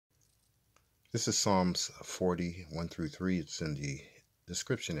This is Psalms 40, 1 through 3. It's in the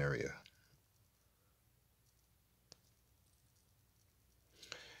description area.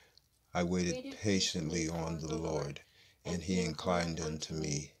 I waited patiently on the Lord, and he inclined unto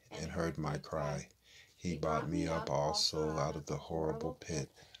me and heard my cry. He brought me up also out of the horrible pit,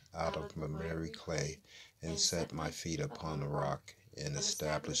 out of the miry clay, and set my feet upon a rock, and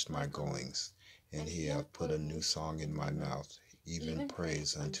established my goings. And he hath put a new song in my mouth, even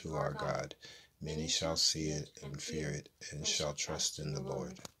praise unto our God. Many shall see it and fear it, and shall trust in the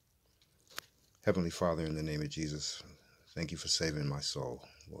Lord. Heavenly Father, in the name of Jesus, thank you for saving my soul,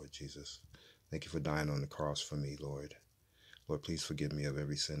 Lord Jesus. Thank you for dying on the cross for me, Lord. Lord, please forgive me of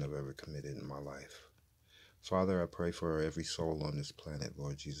every sin I've ever committed in my life. Father, I pray for every soul on this planet,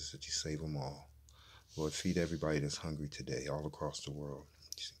 Lord Jesus, that you save them all. Lord, feed everybody that's hungry today, all across the world.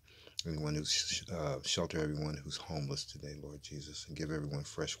 Everyone who's shelter everyone who's homeless today, Lord Jesus, and give everyone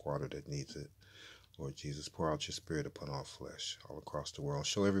fresh water that needs it. Lord Jesus, pour out your spirit upon all flesh, all across the world.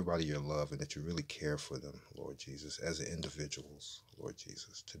 Show everybody your love and that you really care for them, Lord Jesus, as individuals, Lord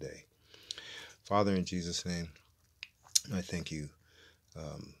Jesus, today. Father, in Jesus' name, I thank you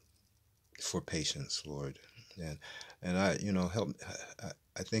for patience, Lord, and I, help.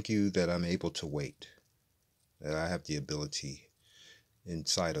 I thank you that I'm able to wait, that I have the ability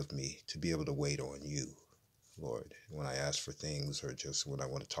inside of me to be able to wait on you, Lord. When I ask for things, or just when I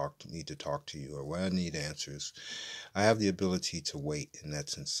need to talk to you, or when I need answers, I have the ability to wait, and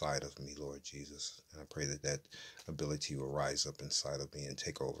that's inside of me, Lord Jesus. And I pray that that ability will rise up inside of me and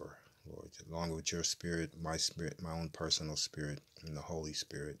take over, Lord, along with your spirit, my own personal spirit, and the Holy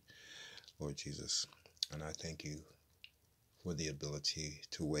Spirit, Lord Jesus. And I thank you for the ability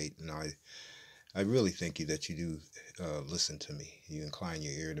to wait. And I really thank you that you do listen to me. You incline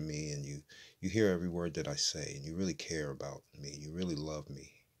your ear to me, and you hear every word that I say, and you really care about me. You really love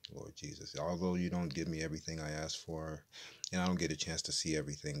me, Lord Jesus. Although you don't give me everything I ask for, and I don't get a chance to see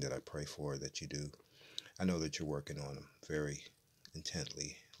everything that I pray for that you do, I know that you're working on them very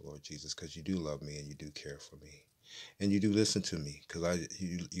intently, Lord Jesus, because you do love me and you do care for me. And you do listen to me, because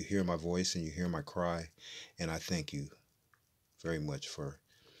you hear my voice and you hear my cry, and I thank you very much for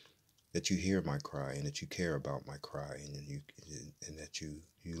that you hear my cry and that you care about my cry, and that you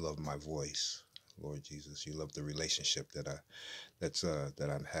love my voice, Lord Jesus. You love the relationship that I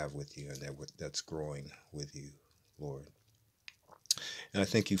have with you, and that's growing with you, Lord. And I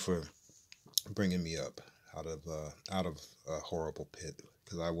thank you for bringing me up out of a horrible pit,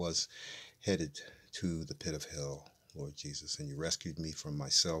 because I was headed to the pit of hell, Lord Jesus, and you rescued me from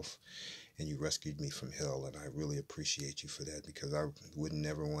myself, and you rescued me from hell, and I really appreciate you for that, because I would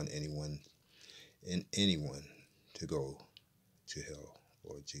never want anyone to go to hell,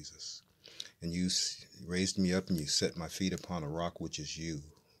 Lord Jesus. And you raised me up, and you set my feet upon a rock, which is you,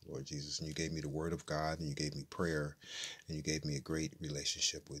 Lord Jesus. And you gave me the word of God, and you gave me prayer, and you gave me a great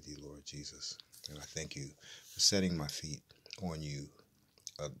relationship with you, Lord Jesus. And I thank you for setting my feet on you,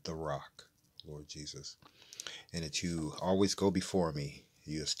 the rock, Lord Jesus. And that you always go before me.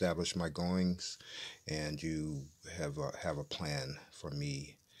 You establish my goings, and you have a plan for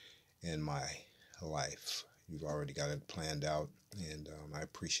me in my life. You've already got it planned out, and I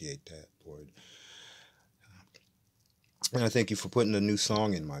appreciate that, Lord. And I thank you for putting a new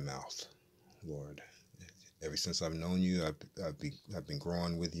song in my mouth, Lord. Ever since I've known you, I've been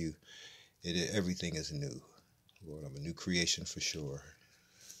growing with you. Everything is new, Lord. I'm a new creation for sure.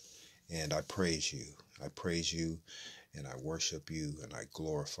 And I praise you. I praise you, and I worship you, and I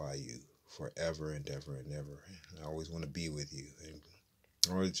glorify you forever and ever and ever. And I always want to be with you. And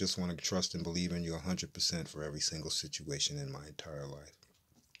I just want to trust and believe in you 100% for every single situation in my entire life.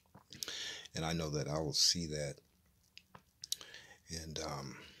 And I know that I will see that.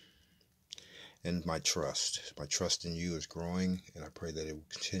 And my trust in you is growing, and I pray that it will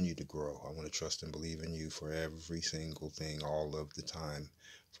continue to grow. I want to trust and believe in you for every single thing, all of the time,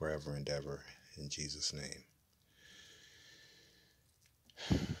 forever and ever, in Jesus' name.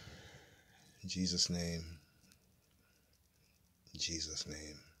 In Jesus' name. In Jesus'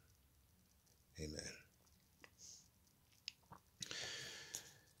 name. Amen.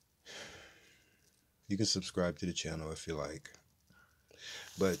 You can subscribe to the channel if you like.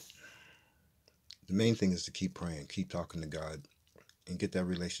 But the main thing is to keep praying, keep talking to God, and get that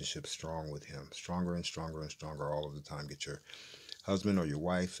relationship strong with Him. Stronger and stronger and stronger all of the time. Get your husband or your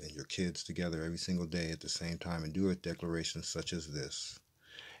wife and your kids together every single day at the same time, and do a declaration such as this.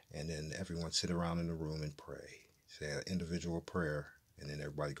 And then everyone sit around in the room and pray. Say an individual prayer, and then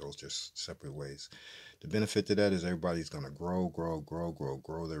everybody goes their separate ways. The benefit to that is everybody's going to grow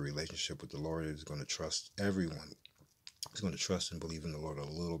their relationship with the Lord. Is going to trust everyone. Is going to trust and believe in the Lord a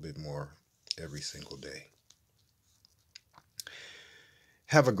little bit more every single day.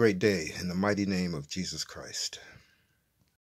 Have a great day in the mighty name of Jesus Christ.